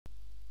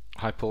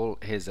Hi Paul,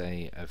 here's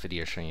a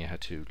video showing you how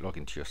to log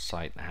into your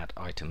site and add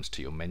items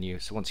to your menu.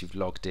 So once you've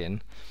logged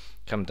in,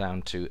 come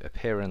down to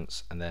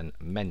Appearance and then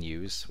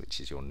Menus, which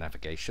is your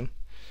navigation.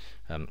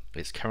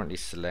 It's currently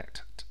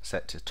set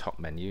to top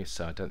menu,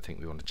 so I don't think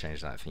we want to change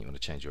that. I think you want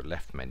to change your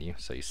left menu.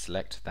 So you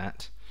select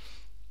that,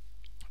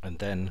 and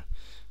then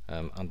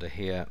under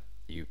here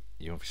you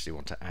obviously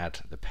want to add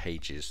the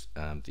pages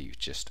that you've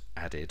just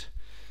added.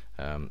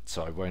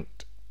 So I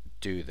won't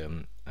do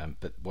them,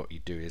 but what you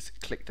do is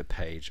click the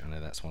page, I know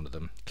that's one of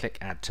them, click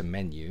add to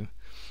menu,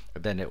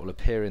 and then it will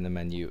appear in the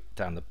menu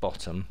down the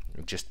bottom.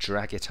 Just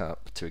drag it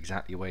up to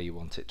exactly where you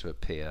want it to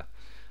appear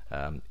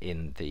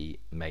in the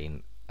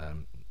main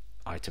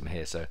item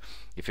here. So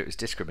if it was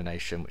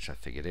discrimination, which I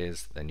think it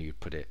is, then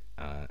you'd put it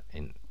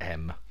in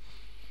M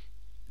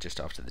just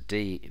after the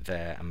D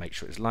there and make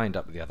sure it's lined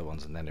up with the other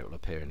ones, and then it will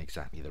appear in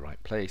exactly the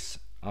right place.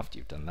 After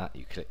you've done that,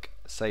 you click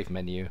save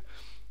menu,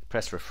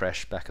 press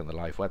refresh back on the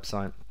live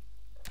website,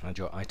 and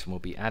your item will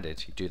be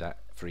added. You do that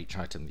for each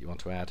item that you want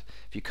to add.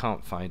 If you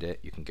can't find it,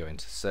 you can go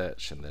into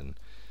search, and then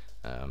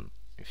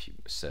if you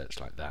search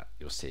like that,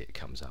 you'll see it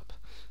comes up.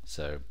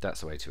 So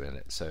that's the way to end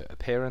it. So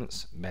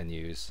appearance,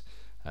 menus,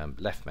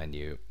 left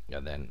menu,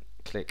 and then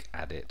click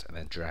add it, and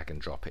then drag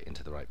and drop it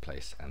into the right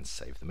place and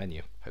save the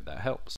menu. Hope that helps.